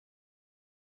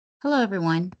Hello,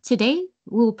 everyone. Today,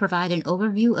 we will provide an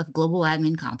overview of Global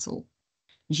Admin Console.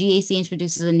 GAC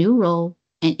introduces a new role,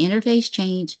 an interface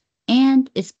change, and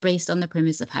it's based on the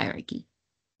premise of hierarchy.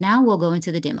 Now we'll go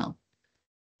into the demo.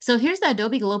 So here's the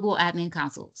Adobe Global Admin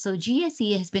Console. So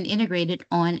GAC has been integrated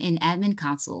on an admin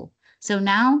console. So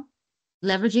now,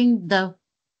 leveraging the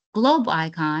globe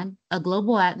icon, a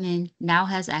global admin now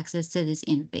has access to this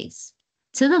interface.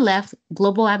 To the left,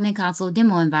 Global Admin Console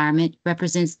demo environment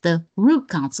represents the root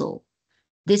console.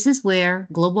 This is where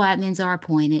global admins are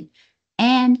appointed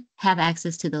and have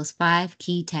access to those 5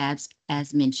 key tabs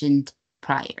as mentioned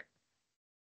prior.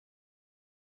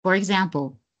 For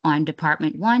example, on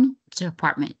Department 1,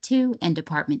 Department 2, and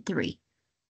Department 3.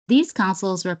 These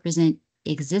consoles represent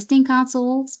existing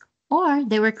consoles, or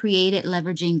they were created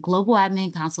leveraging Global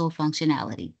Admin Console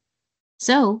functionality.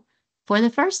 So, for the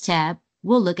first tab,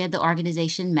 we'll look at the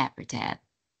Organization Mapper tab.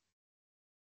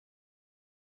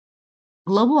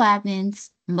 Global admins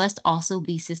must also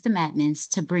be system admins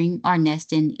to bring or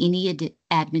nest in any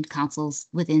admin consoles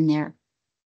within their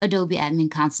Adobe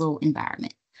Admin Console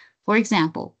environment. For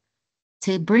example,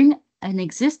 to bring an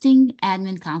existing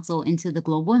admin console into the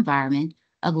global environment,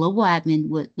 a global admin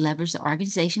would leverage the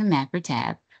Organization Mapper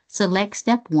tab, select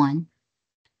Step 1,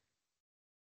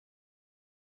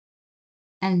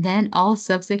 and then all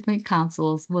subsequent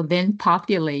consoles will then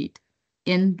populate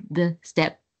in the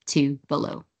Step 2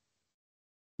 below.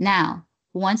 Now,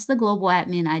 once the global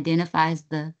admin identifies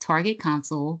the target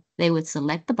console, they would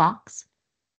select the box,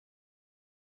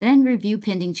 then review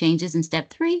pending changes in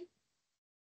Step 3.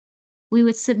 We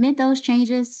would submit those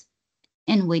changes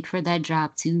and wait for that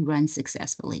job to run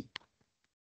successfully.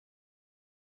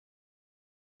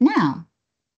 Now,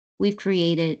 we've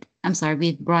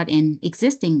brought in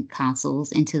existing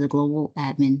consoles into the global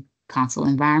admin console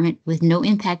environment with no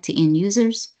impact to end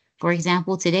users. For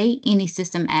example, today, any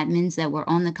system admins that were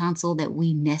on the console that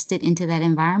we nested into that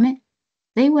environment,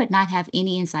 they would not have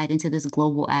any insight into this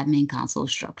global admin console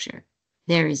structure.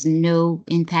 There is no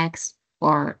impacts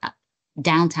or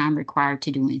downtime required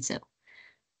to doing so.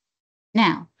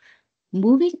 Now,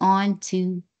 moving on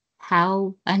to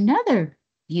how another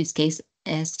use case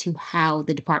as to how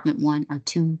the Department 1 or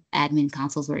 2 admin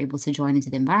consoles were able to join into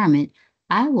the environment,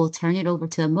 I will turn it over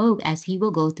to Amog as he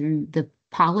will go through the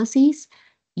policies,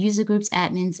 user groups,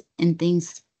 admins, and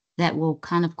things that will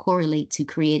kind of correlate to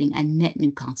creating a net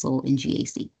new console in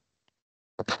GAC.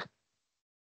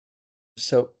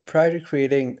 So prior to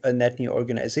creating a net new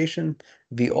organization,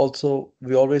 we always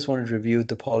want to review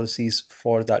the policies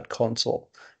for that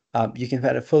console. You can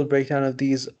find a full breakdown of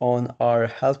these on our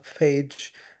help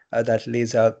page that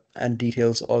lays out and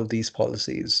details all of these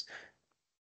policies.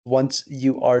 Once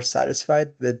you are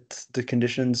satisfied with the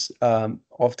conditions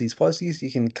of these policies, you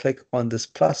can click on this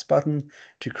plus button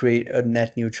to create a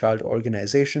net new child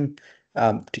organization.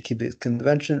 To keep it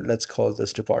convention, let's call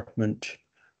this Department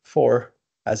 4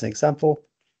 as an example.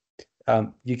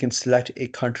 You can select a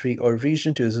country or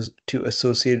region to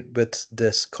associate with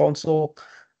this console.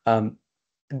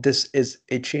 This is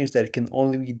a change that can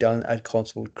only be done at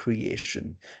console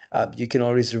creation. You can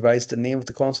always revise the name of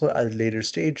the console at a later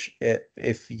stage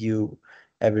if you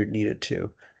ever needed to.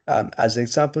 As an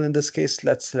example, in this case,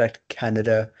 let's select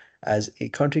Canada as a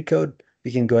country code.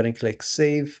 We can go ahead and click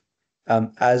Save.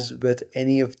 As with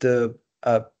any of the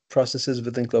processes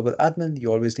within Global Admin,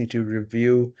 you always need to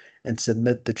review and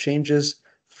submit the changes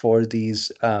for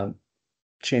these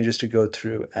changes to go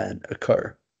through and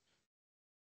occur.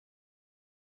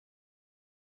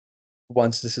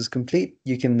 Once this is complete,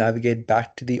 you can navigate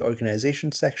back to the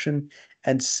organization section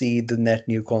and see the net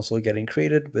new console getting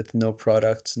created with no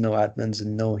products, no admins,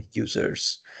 and no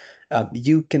users.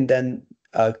 You can then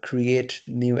create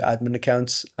new admin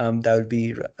accounts that would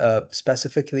be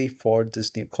specifically for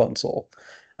this new console.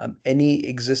 Any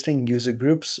existing user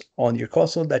groups on your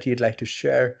console that you'd like to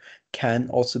share can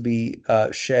also be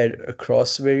shared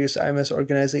across various IMS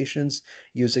organizations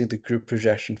using the group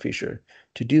projection feature.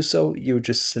 To do so, you would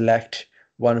just select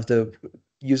one of the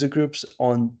user groups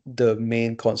on the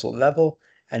main console level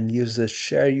and use the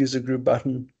Share User Group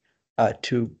button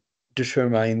to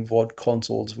determine what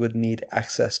consoles would need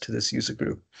access to this user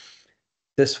group.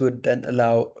 This would then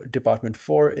allow Department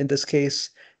 4, in this case,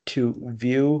 to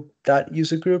view that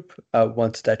user group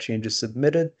once that change is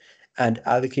submitted and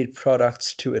allocate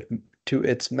products to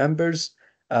its members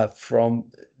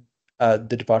from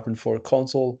the Department 4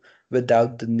 console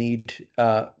without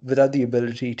the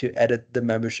ability to edit the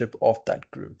membership of that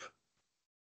group.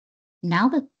 Now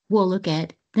that we'll look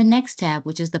at the next tab,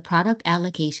 which is the Product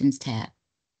Allocations tab.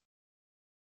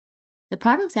 The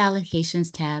Product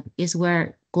Allocations tab is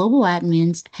where global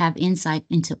admins have insight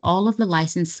into all of the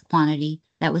license quantity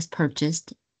that was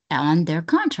purchased on their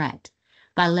contract.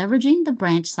 By leveraging the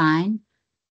branch sign,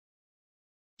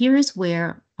 here is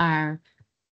where our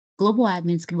global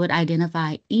admins would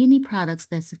identify any products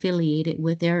that's affiliated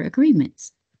with their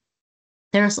agreements.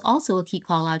 There's also a key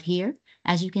call out here.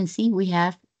 As you can see, we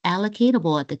have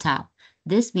allocatable at the top.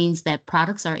 This means that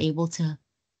products are able to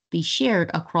be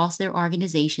shared across their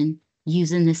organization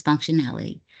using this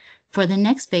functionality. For the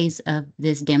next phase of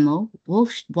this demo, we'll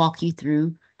walk you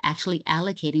through actually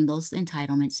allocating those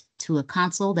entitlements to a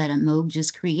console that Moog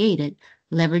just created,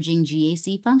 leveraging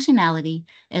GAC functionality,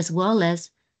 as well as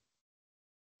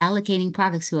allocating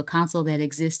products to a console that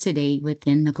exists today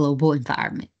within the global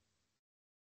environment.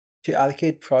 To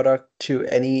allocate product to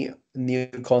any new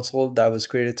console that was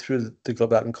created through the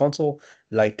Global Admin console,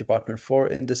 like Department 4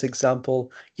 in this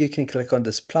example, you can click on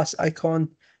this plus icon,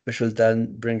 which will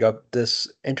then bring up this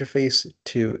interface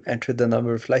to enter the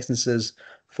number of licenses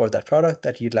for that product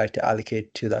that you'd like to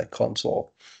allocate to that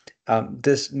console.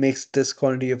 This makes this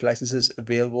quantity of licenses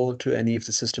available to any of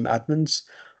the system admins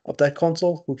of that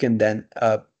console, who can then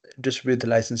distribute the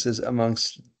licenses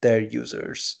amongst their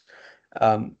users.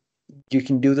 You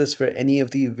can do this for any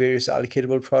of the various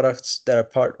allocatable products that are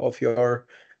part of your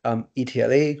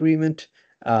ETLA agreement.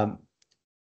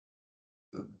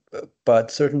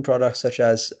 But certain products, such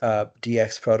as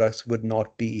DX products, would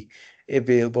not be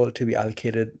available to be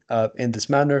allocated in this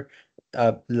manner,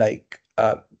 like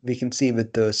we can see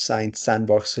with the signed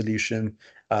sandbox solution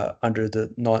under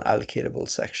the non-allocatable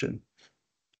section.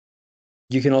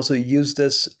 You can also use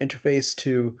this interface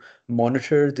to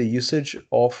monitor the usage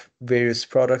of various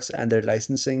products and their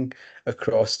licensing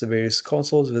across the various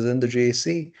consoles within the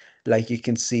JAC, like you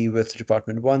can see with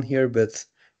Department 1 here, with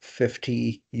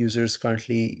 50 users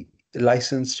currently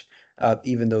licensed,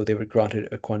 even though they were granted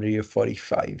a quantity of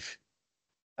 45.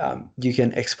 You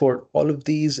can export all of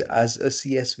these as a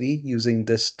CSV using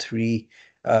this three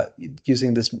dot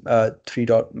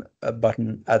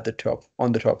button at the top,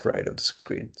 on the top right of the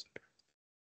screen.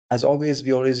 As always,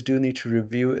 we always do need to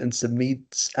review and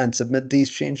submit these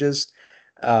changes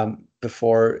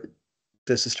before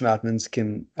the system admins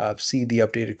can see the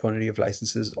updated quantity of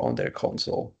licenses on their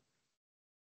console.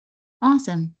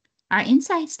 Awesome. Our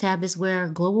Insights tab is where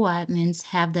global admins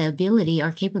have the ability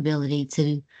or capability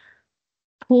to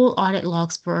pull audit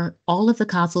logs for all of the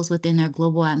consoles within their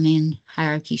global admin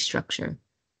hierarchy structure.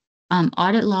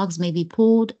 Audit logs may be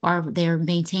pulled or they're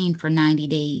maintained for 90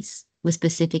 days with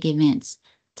specific events.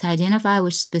 To identify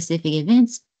which specific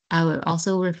events, I would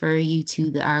also refer you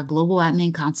to our Global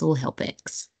Admin Console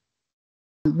HelpX.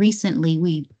 Recently,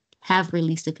 we have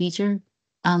released a feature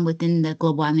within the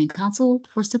Global Admin Console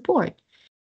for support.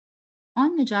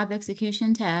 On the Job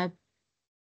Execution tab,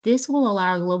 this will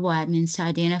allow global admins to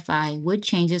identify what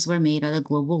changes were made at a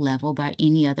global level by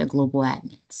any other global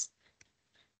admins.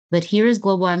 But here is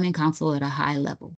Global Admin Console at a high level.